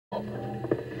Oh,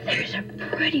 there's a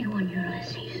pretty one,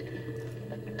 Ulysses.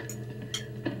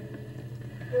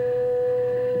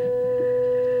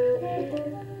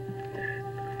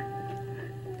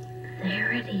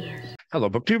 There it is. Hello,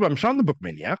 BookTube. I'm Shawn the Book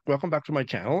Maniac. Welcome back to my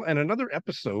channel and another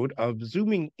episode of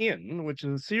Zooming In, which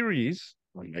is a series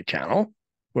on my channel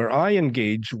where I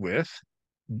engage with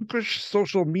bookish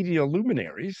social media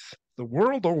luminaries the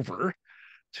world over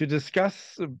to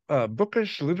discuss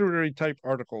bookish literary type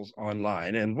articles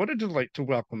online. And what a delight to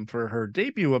welcome for her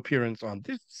debut appearance on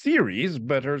this series,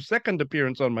 but her second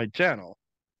appearance on my channel,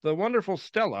 the wonderful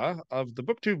Stella of the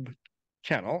BookTube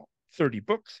channel, 30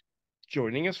 Books,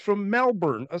 joining us from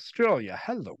Melbourne, Australia.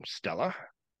 Hello, Stella.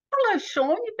 Hello,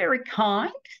 Shawn. You're very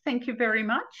kind. Thank you very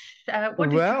much. What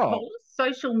did you call us?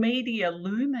 Social media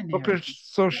luminary. Bookish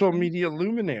social media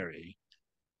luminary.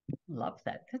 Love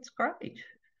that. That's great.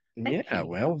 Thank you.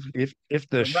 Well, if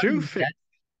the shoe fits,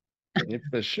 if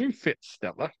the shoe fits,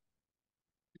 Stella,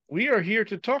 we are here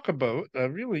to talk about a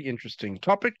really interesting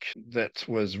topic that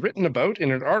was written about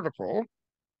in an article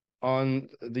on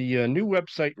the new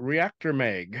website Reactor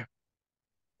Mag.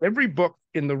 Every Book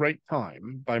in the Right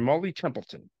Time by Molly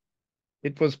Templeton.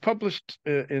 It was published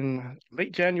in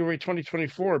late January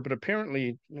 2024, but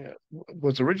apparently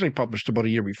was originally published about a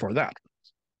year before that.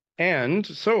 And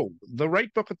so, the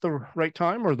right book at the right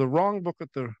time or the wrong book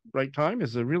at the right time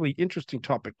is a really interesting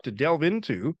topic to delve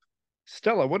into.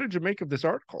 Stella, what did you make of this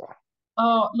article?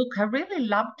 Oh, look, I really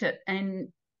loved it. And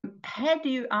had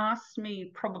you asked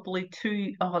me probably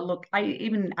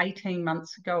even 18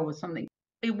 months ago or something,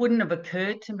 it wouldn't have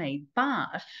occurred to me.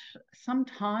 But some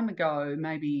time ago,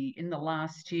 maybe in the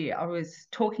last year, I was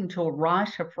talking to a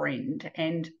writer friend,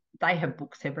 and they have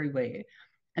books everywhere.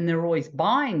 And they're always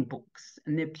buying books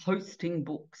and they're posting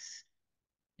books,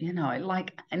 and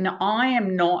I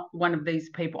am not one of these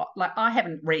people. Like, I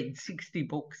haven't read 60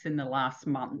 books in the last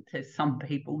month, as some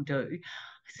people do.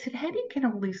 I said, how do you get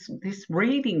all this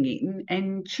reading in?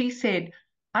 And she said,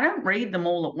 I don't read them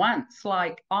all at once.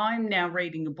 Like, I'm now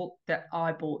reading a book that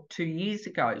I bought 2 years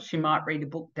ago. She might read a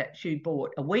book that she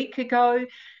bought a week ago,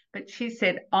 but she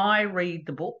said, I read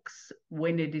the books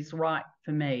when it is right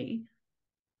for me.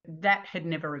 That had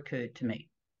never occurred to me.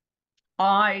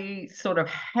 I sort of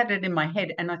had it in my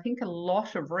head, and I think a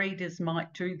lot of readers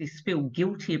might do this, feel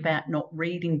guilty about not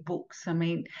reading books. I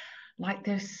mean, like,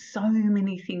 there's so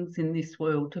many things in this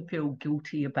world to feel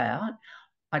guilty about.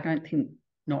 I don't think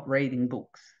not reading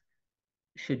books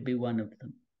should be one of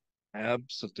them.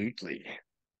 Absolutely.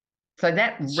 So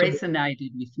that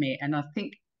resonated with me, and I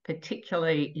think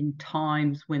particularly in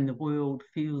times when the world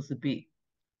feels a bit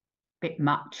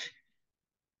much,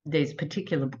 there's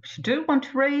particular books you do want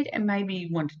to read, and maybe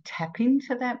you want to tap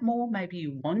into that more. Maybe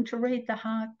you want to read the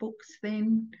hard books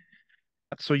then.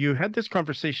 So you had this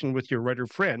conversation with your writer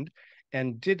friend,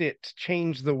 and did it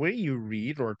change the way you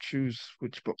read or choose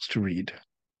which books to read?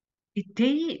 It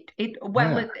did. It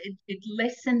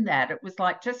lessened that. It was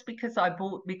like, just because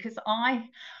I'm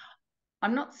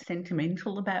not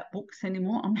sentimental about books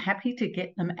anymore. I'm happy to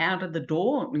get them out of the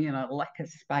door. Lack of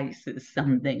space is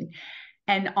something.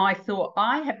 And I thought,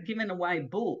 I have given away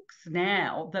books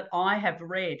now that I have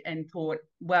read and thought,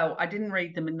 well, I didn't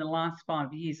read them in the last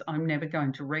 5 years. I'm never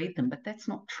going to read them. But that's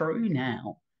not true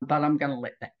now. But I'm going to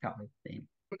let that go then.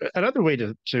 Another way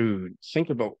to think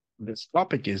about this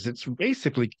topic is it's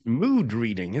basically mood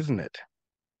reading, isn't it?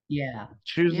 Yeah.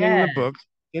 Choosing the book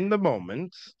in the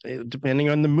moment, depending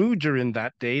on the mood you're in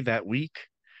that day, that week.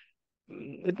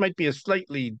 It might be a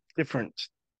slightly different,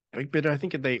 but I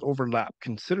think they overlap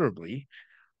considerably.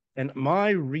 And my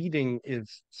reading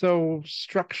is so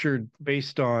structured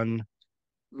based on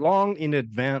long in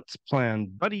advance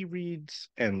planned buddy reads,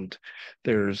 and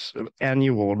there's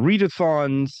annual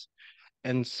readathons.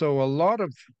 And so a lot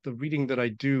of the reading that I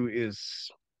do is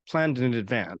planned in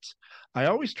advance. I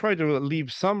always try to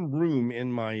leave some room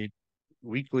in my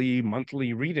weekly,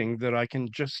 monthly reading that I can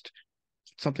just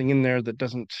something in there that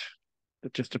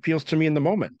just appeals to me in the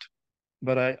moment.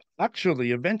 But I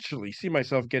actually eventually see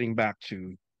myself getting back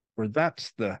to where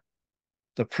that's the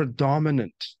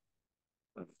predominant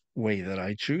way that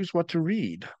I choose what to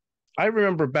read. I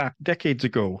remember back decades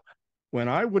ago when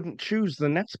I wouldn't choose the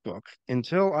next book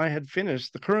until I had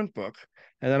finished the current book,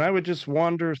 and then I would just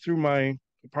wander through my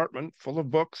apartment full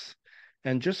of books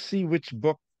and just see which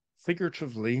book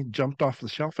figuratively jumped off the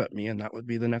shelf at me, and that would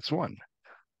be the next one.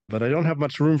 But I don't have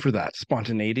much room for that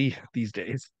spontaneity these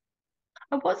days.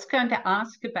 I was going to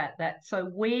ask about that. So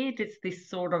where does this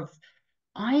sort of,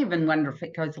 I even wonder if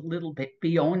it goes a little bit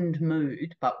beyond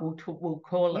mood, but we'll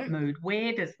call it mood.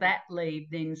 Where does that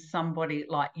leave then somebody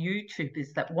like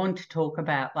YouTubers that want to talk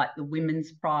about like the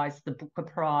Women's Prize, the Booker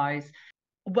Prize,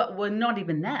 well, not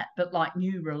even that, but like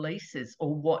new releases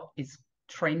or what is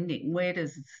trending. Where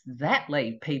does that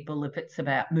leave people if it's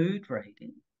about mood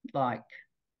reading? Like,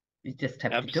 you just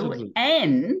have to do it. Absolutely.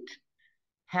 And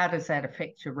how does that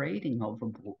affect your reading of a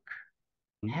book?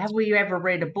 Have we ever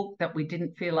read a book that we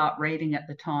didn't feel like reading at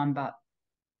the time, but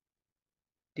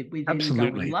did we then go in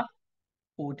Absolutely. love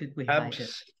or did we hate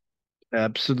it?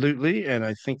 Absolutely. And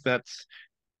I think that's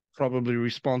probably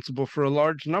responsible for a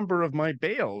large number of my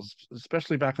bails,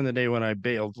 especially back in the day when I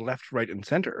bailed left, right, and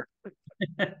center.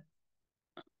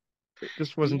 It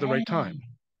just wasn't the Yeah. right time.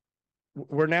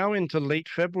 We're now into late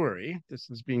February. This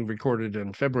is being recorded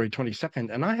on February 22nd,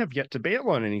 and I have yet to bail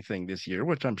on anything this year,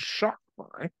 which I'm shocked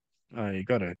by. I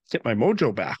gotta get my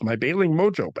mojo back, my bailing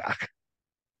mojo back.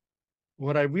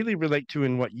 What I really relate to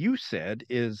in what you said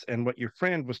is, and what your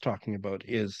friend was talking about,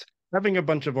 is having a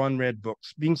bunch of unread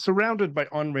books, being surrounded by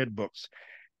unread books,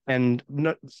 and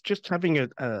not, just having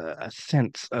a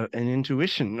sense, an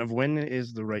intuition of when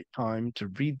is the right time to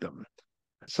read them.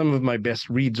 Some of my best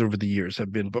reads over the years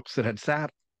have been books that had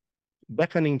sat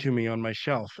beckoning to me on my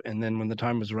shelf. And then when the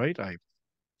time was right, I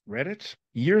read it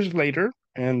years later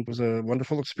and it was a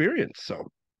wonderful experience. So,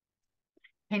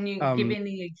 Can you give um,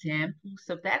 any examples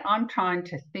of that? I'm trying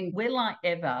to think, will I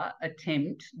ever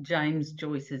attempt James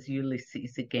Joyce's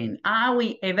Ulysses again? Are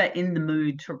we ever in the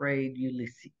mood to read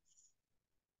Ulysses?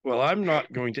 well, I'm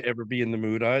not going to ever be in the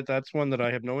mood. That's one that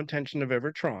I have no intention of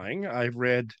ever trying. I've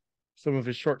read some of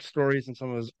his short stories and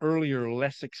some of his earlier,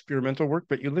 less experimental work,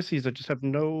 but Ulysses, I just have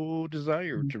no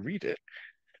desire to read it,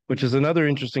 which is another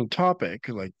interesting topic,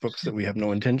 like books that we have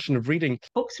no intention of reading.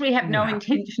 Books we have no Yeah.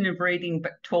 intention of reading,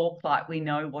 but talk like we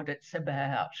know what it's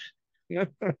about.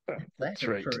 That's That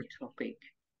right. for a topic.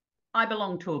 I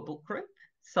belong to a book group.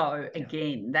 So Yeah.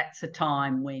 again, that's a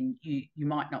time when you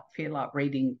might not feel like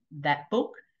reading that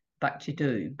book, but you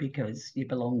do because you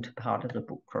belong to part of the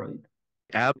book group.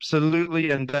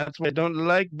 Absolutely. And that's why I don't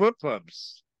like book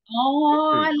clubs.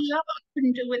 Oh, I Groups. love it. I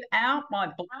couldn't do without my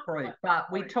book group.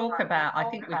 But we talk about, I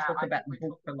think we talk about the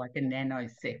book for like a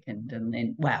nanosecond and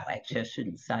then, well, actually, I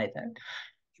shouldn't say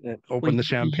that. Open the We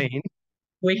champagne.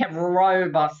 we have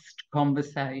robust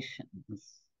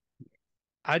conversations.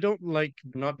 I don't like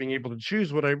not being able to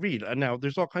choose what I read. Now,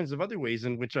 there's all kinds of other ways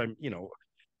in which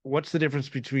what's the difference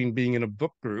between being in a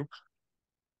book group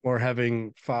or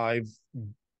having five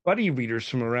buddy readers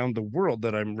from around the world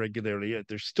that I'm regularly at?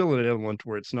 There's still an element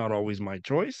where it's not always my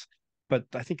choice, but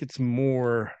I think it's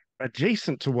more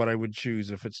adjacent to what I would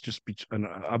choose if it's just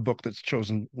a book that's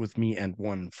chosen with me and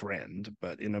one friend.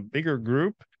 But in a bigger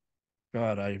group,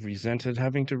 God, I resented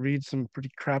having to read some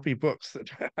pretty crappy books that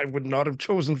I would not have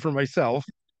chosen for myself.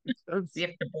 You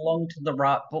have to belong to the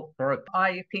right book group.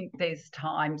 I think there's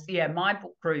times, yeah, my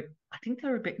book group, I think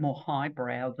they're a bit more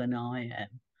highbrow than I am.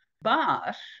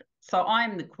 But so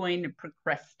I'm the queen of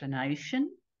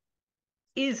procrastination.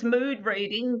 Is mood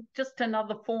reading just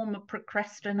another form of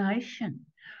procrastination?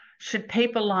 Should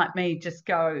people like me just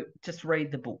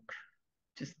read the book,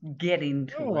 just get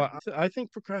into No, it? I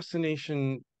think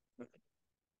procrastination,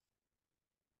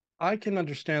 I can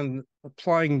understand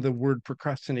applying the word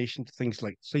procrastination to things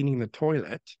like cleaning the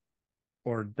toilet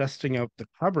or dusting out the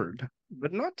cupboard,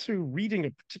 but not to reading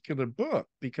a particular book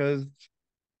because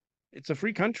it's a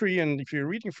free country. And if you're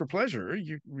reading for pleasure,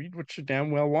 you read what you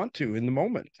damn well want to in the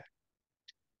moment.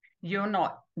 You're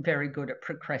not very good at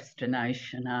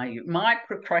procrastination, are you? My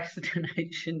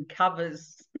procrastination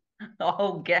covers the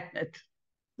whole gamut.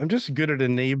 I'm just good at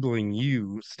enabling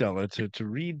you, Stella, to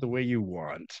read the way you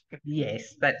want.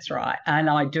 Yes, that's right. And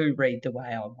I do read the way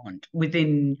I want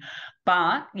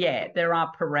but yeah, there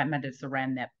are parameters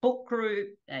around that book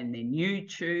group and then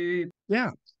YouTube.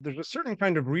 Yeah, there's a certain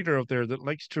kind of reader out there that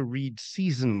likes to read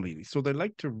seasonally. So they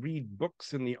like to read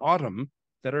books in the autumn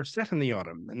that are set in the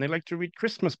autumn, and they like to read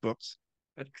Christmas books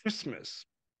at Christmas.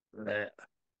 Bleh.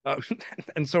 Uh,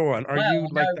 and so on. Are Well, you I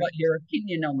like know what your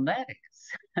opinion on that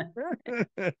is.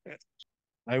 that?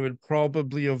 I would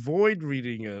probably avoid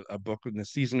reading a book in the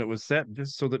season it was set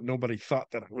just so that nobody thought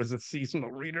that I was a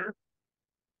seasonal reader.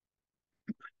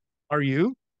 Are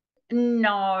you?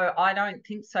 No, I don't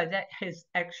think so. That has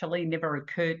actually never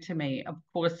occurred to me. Of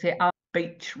course, there are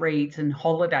beach reads and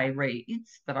holiday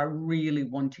reads that I really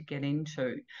want to get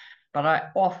into. But I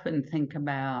often think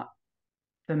about,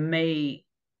 for me,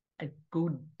 a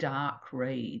good dark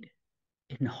read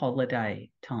in holiday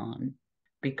time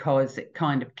because it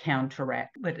kind of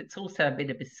counteracts, but it's also a bit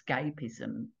of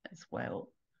escapism as well.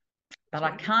 But I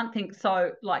Sorry. can't think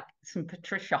so, like some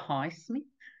Patricia Highsmith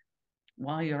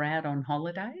while you're out on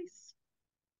holidays.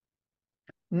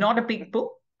 Not a big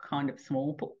book, kind of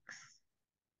small books.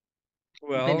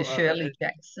 A bit Well, of Shirley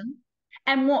Jackson.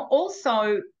 And what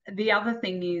also the other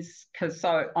thing is,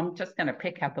 so I'm just going to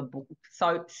pick up a book.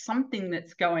 So something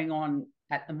that's going on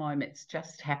at the moment, it's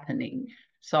just happening.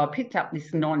 So I picked up this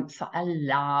so I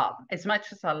love, as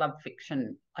much as I love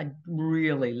fiction, I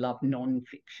really love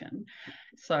non-fiction.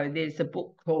 So there's a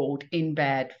book called In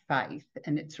Bad Faith,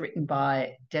 and it's written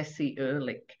by Dassi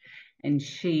Erlich. And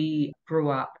she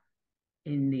grew up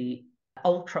in the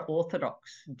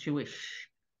ultra-Orthodox Jewish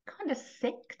kind of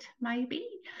sect, maybe.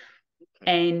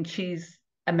 And she's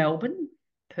a Melbourne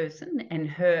person, and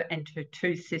her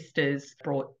two sisters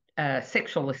brought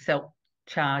sexual assault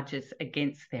charges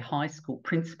against their high school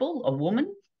principal, a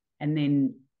woman. And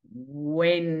then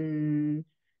when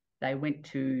they went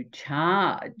to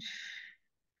charge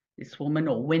this woman,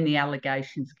 or when the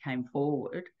allegations came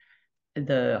forward,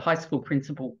 the high school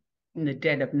principal, in the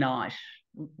dead of night,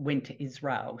 went to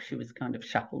Israel. She was kind of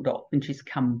shuffled off, and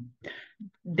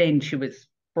then she was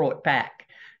brought back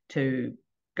to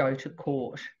go to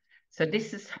court. So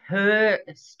this is her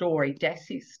story,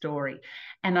 Dassi's story.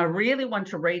 And I really want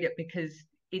to read it because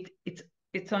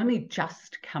it's only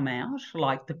just come out,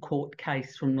 like the court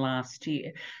case from last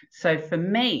year. So for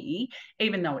me,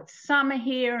 even though it's summer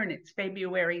here and it's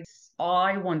February,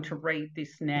 I want to read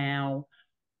this now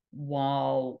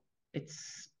while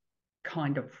it's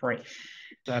kind of fresh.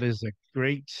 That is a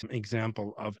great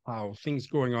example of how things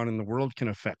going on in the world can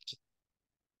affect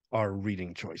our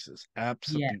reading choices.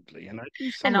 Absolutely. Yeah. And I do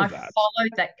some of that. I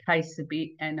followed that case a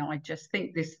bit, and I just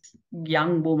think this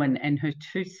young woman and her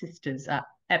two sisters are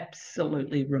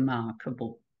absolutely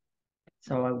remarkable.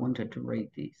 So I wanted to read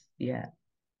this. Yeah.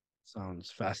 Sounds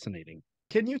fascinating.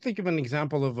 Can you think of an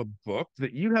example of a book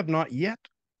that you have not yet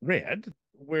read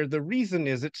where the reason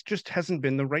is it just hasn't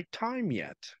been the right time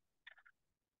yet?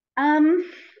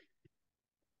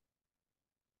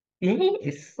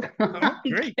 Yes. Oh,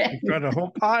 great. You've got a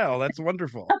whole pile. That's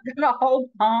wonderful. I've got a whole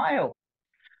pile.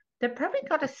 They've probably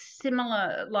got a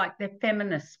similar, like they're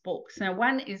feminist books. Now,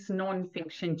 one is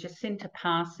non-fiction, Jacinta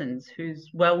Parsons, who's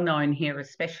well known here,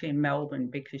 especially in Melbourne,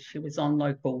 because she was on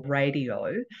local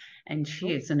radio, and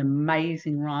she is an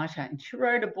amazing writer. And she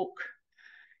wrote a book,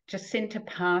 Jacinta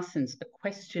Parsons, The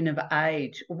Question of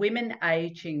Age, Women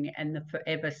Aging and the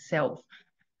Forever Self.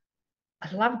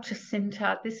 I love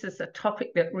Jacinta. This is a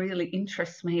topic that really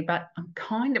interests me, but I'm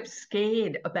kind of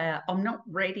scared I'm not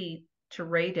ready to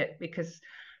read it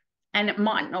and it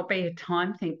might not be a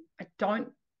time thing. I don't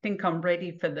think I'm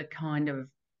ready for the kind of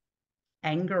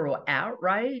anger or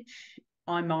outrage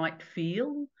I might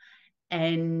feel.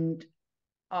 And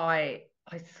I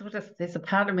sort of, there's a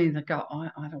part of me that go,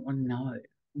 I don't want to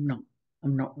know.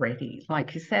 I'm not ready.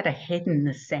 Like, is that a head in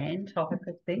the sand type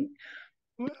of thing?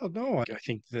 Well, no, I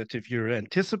think that if you're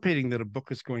anticipating that a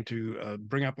book is going to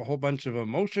bring up a whole bunch of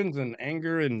emotions and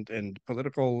anger and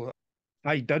political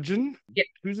high dudgeon,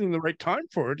 choosing the right time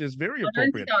for it is very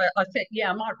appropriate. I said,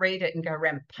 I might read it and go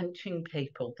around punching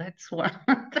people. That's what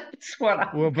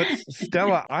Well, but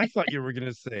Stella, I thought you were going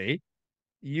to say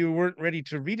you weren't ready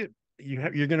to read it.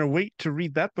 You're going to wait to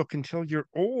read that book until you're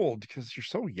old because you're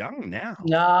so young now.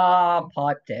 No,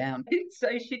 pipe down.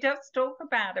 So she does talk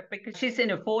about it because she's in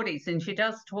her 40s, and she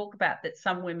does talk about that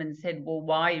some women said, well,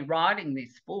 why are you writing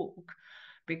this book?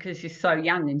 Because you're so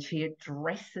young. And she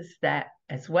addresses that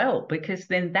as well, because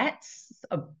then that's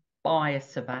a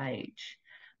bias of age.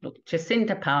 Look,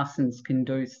 Jacinta Parsons can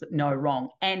do no wrong.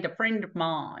 And a friend of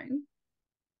mine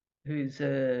who's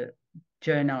a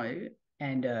journo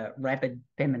and a rabid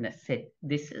feminist said,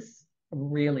 this is a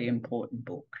really important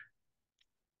book.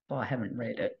 So I haven't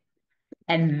read it.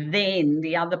 And then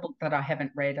the other book that I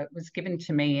haven't read, it was given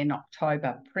to me in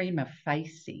October, Prima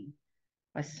Facie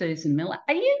by Susan Miller.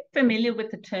 Are you familiar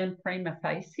with the term prima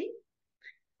facie?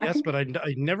 Yes, but I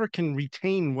never can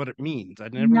retain what it means. I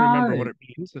never remember what it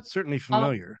means. It's certainly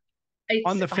familiar.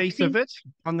 On the face of it?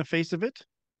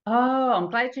 Oh, I'm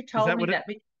glad you told me that.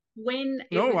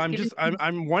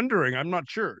 I'm wondering. I'm not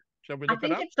sure. Shall we look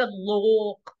it up? I think it's a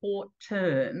law court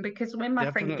term, because when my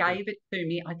friend gave it to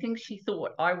me, I think she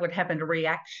thought I would have a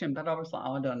reaction, but I was like,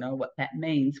 I don't know what that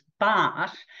means.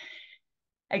 But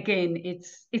again,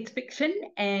 it's fiction,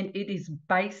 and it is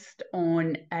based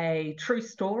on a true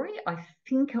story. I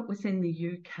think it was in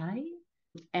the UK,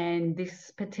 and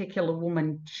this particular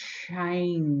woman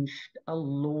changed a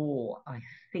law, I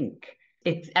think.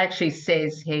 It actually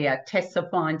says here, Tessa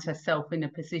finds herself in a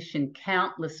position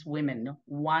countless women,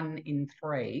 1 in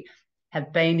 3,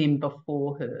 have been in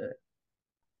before her.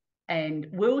 And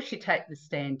will she take the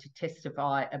stand to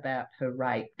testify about her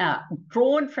rape?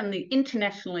 Drawn from the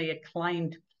internationally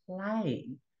acclaimed play,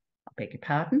 I beg your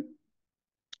pardon.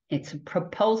 It's a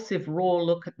propulsive, raw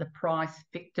look at the price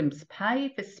victims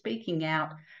pay for speaking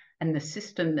out and the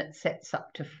system that sets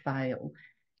up to fail.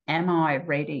 Am I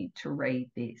ready to read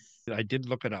this? I did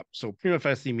look it up. So prima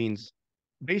facie means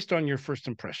based on your first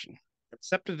impression,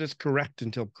 accepted as correct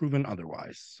until proven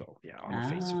otherwise. So yeah, on the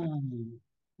face of it.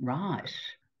 Right.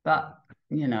 But,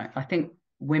 I think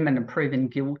women are proven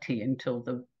guilty until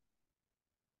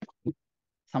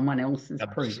someone else is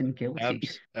proven guilty.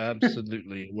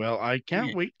 Absolutely. Well, I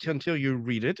can't wait until you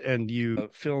read it and you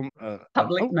film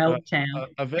Public meltdown.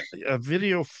 a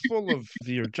video full of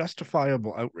your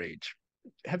justifiable outrage.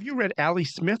 Have you read Ali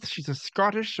Smith? She's a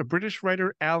British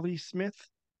writer, Ali Smith.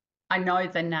 I know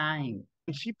the name.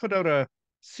 And she put out a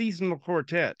seasonal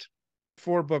quartet,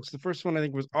 4 books. The first one I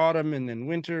think was autumn, and then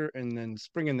winter, and then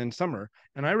spring, and then summer.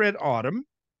 And I read autumn,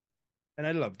 and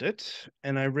I loved it.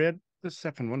 And I read the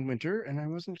second one, winter, and I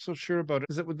wasn't so sure about it.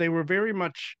 Because they were very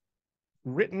much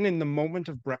written in the moment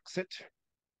of Brexit.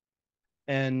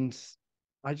 And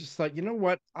I just thought, you know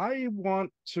what? I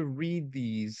want to read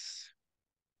these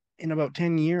in about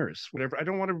 10 years, whatever. I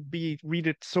don't want to read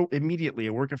it so immediately,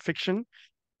 a work of fiction.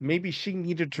 Maybe she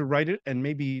needed to write it, and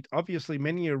maybe obviously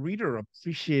many a reader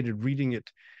appreciated reading it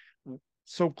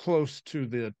so close to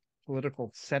the political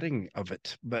setting of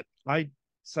it. But I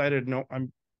decided, no,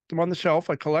 I'm on the shelf.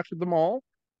 I collected them all.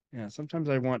 Yeah, sometimes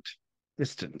I want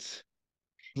distance.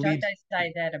 Don't they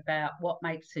say that about what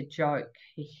makes a joke?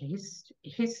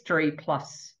 History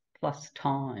plus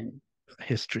time.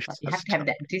 History. Like you have to have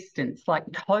that distance. Like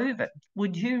COVID.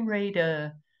 Would you have read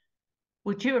a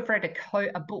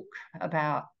book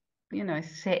about,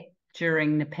 set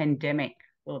during the pandemic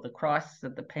or the crisis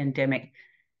of the pandemic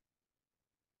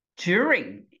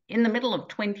in the middle of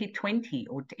 2020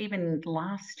 or even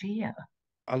last year?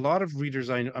 A lot of readers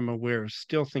I'm aware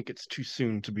still think it's too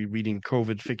soon to be reading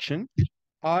COVID fiction.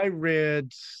 I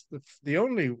read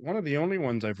one of the only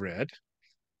ones I've read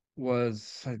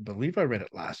was, I believe I read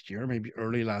it last year, maybe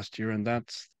early last year, and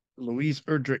that's Louise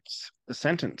Erdrich's The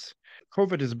Sentence.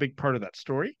 COVID is a big part of that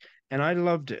story, and I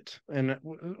loved it. And it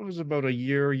was about a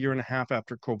year and a half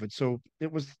after COVID, so it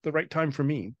was the right time for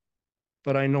me.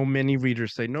 But I know many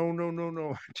readers say, no,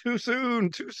 too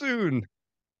soon.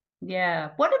 Yeah.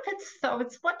 What if I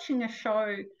was watching a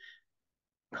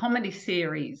comedy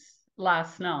series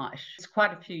last night. It's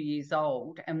quite a few years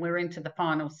old, and we're into the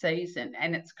final season,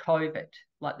 and it's COVID.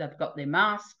 Like they've got their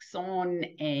masks on,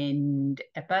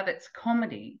 but it's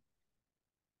comedy.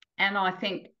 And I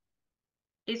think,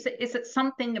 is it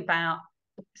something about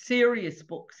serious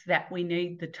books that we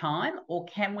need the time, or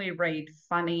can we read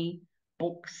funny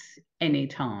books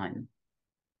anytime?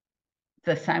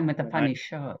 The same with the funny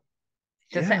show.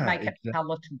 Does that make it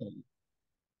palatable?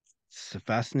 It's a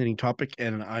fascinating topic,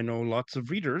 and I know lots of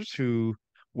readers who,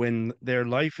 when their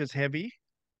life is heavy,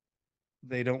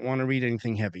 they don't want to read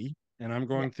anything heavy. And I'm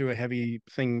going through a heavy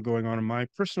thing going on in my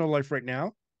personal life right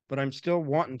now, but I'm still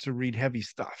wanting to read heavy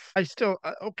stuff. I still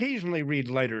occasionally read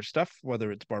lighter stuff,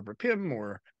 whether it's Barbara Pym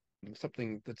or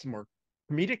something that's more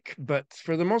comedic. But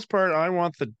for the most part, I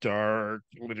want the dark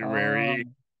literary.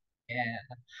 Yeah.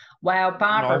 Wow,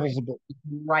 Barbara,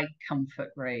 great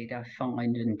comfort read, I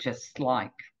find, and just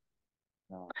like,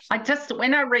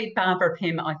 when I read Barbara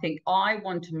Pym, I think I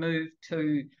want to move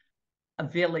to a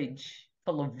village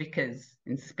full of vicars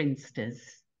and spinsters.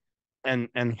 And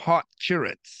hot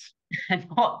curates. And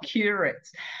hot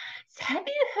curates. Have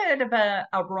you heard of a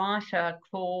writer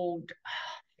called,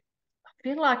 I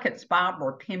feel like it's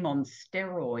Barbara Pym on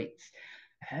steroids.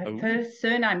 Her first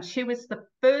surname, she was the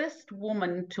first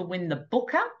woman to win the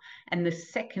Booker and the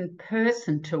second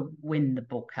person to win the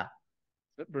Booker.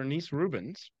 Is it Bernice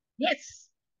Rubens? Yes.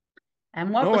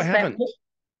 And what was that book?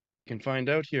 You can find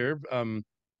out here.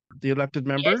 The Elected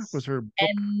Member was her book.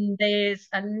 And there's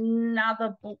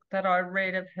another book that I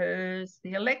read of hers,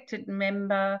 The Elected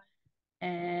Member,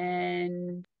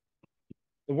 and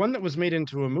the one that was made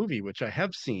into a movie, which I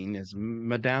have seen, is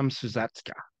Madame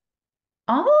Sousatzka.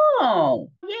 Oh,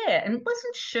 yeah. And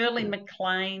wasn't Shirley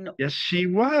MacLaine? Yes, she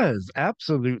was.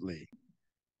 Absolutely.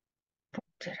 What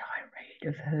did I read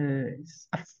of hers?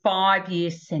 A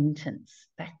 5-year sentence.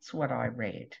 That's what I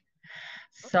read.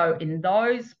 So in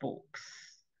those books,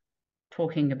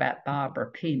 talking about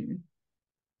Barbara Pym,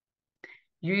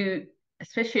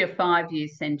 especially a 5-year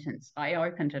sentence, I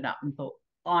opened it up and thought,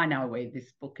 I know where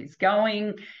this book is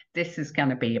going. This is going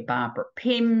to be a Barbara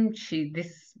Pym.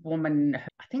 This woman,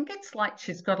 I think it's like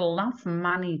she's got enough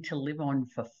money to live on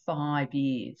for 5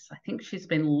 years. I think she's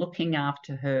been looking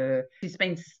after her. She's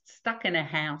been stuck in a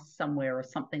house somewhere or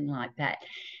something like that.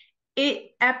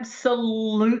 It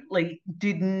absolutely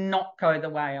did not go the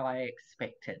way I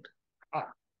expected.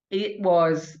 It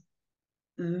was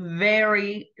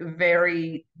very,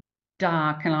 very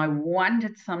dark, and I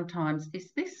wondered sometimes,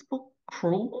 is this book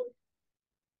cruel?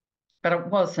 But it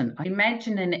wasn't.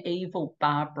 Imagine an evil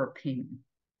Barbara Pym.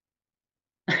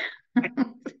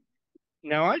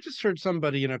 Now, I just heard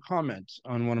somebody in a comment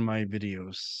on one of my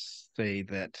videos say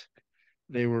that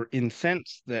they were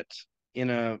incensed that in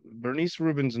a Bernice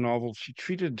Rubens novel, she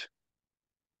treated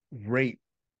rape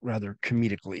rather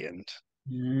comedically. And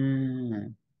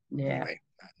Yeah. anyway,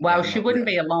 Well, I'm she not wouldn't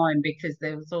really. be alone, because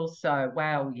there was also,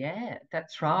 well, yeah,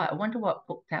 that's right. I wonder what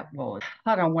book that was.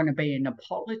 I don't want to be an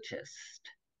apologist.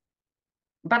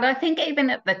 But I think even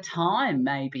at the time,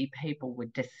 maybe people were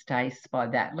distasteful by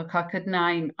that. Look, I could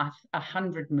name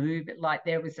 100 movies. Like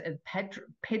there was a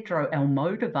Pedro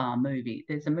Almodovar movie.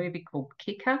 There's a movie called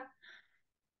Kicker.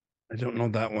 I don't know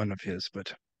that one of his,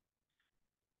 but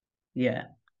Yeah,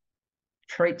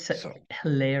 treats it so.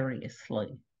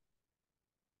 hilariously.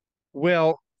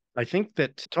 Well, I think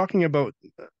that talking about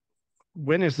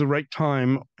when is the right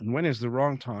time and when is the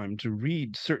wrong time to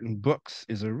read certain books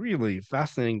is a really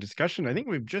fascinating discussion. I think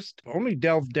we've just only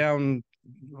delved down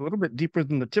a little bit deeper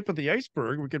than the tip of the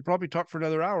iceberg. We could probably talk for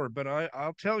another hour, but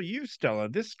I'll tell you, Stella,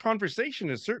 this conversation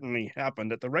has certainly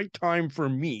happened at the right time for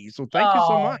me. So thank you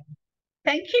so Oh, much.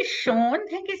 thank you, Shawn.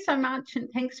 Thank you so much. And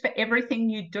thanks for everything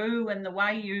you do and the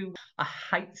way you, I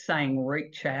hate saying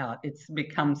reach out. It's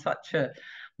become such a,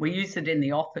 we use it in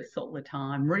the office all the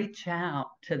time. Reach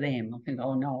out to them. I think,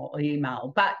 oh no,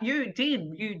 email. But you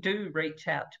do reach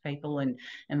out to people and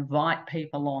invite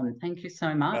people on. Thank you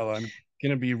so much. Well, I'm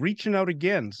going to be reaching out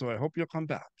again, so I hope you'll come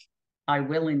back. I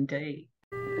will indeed.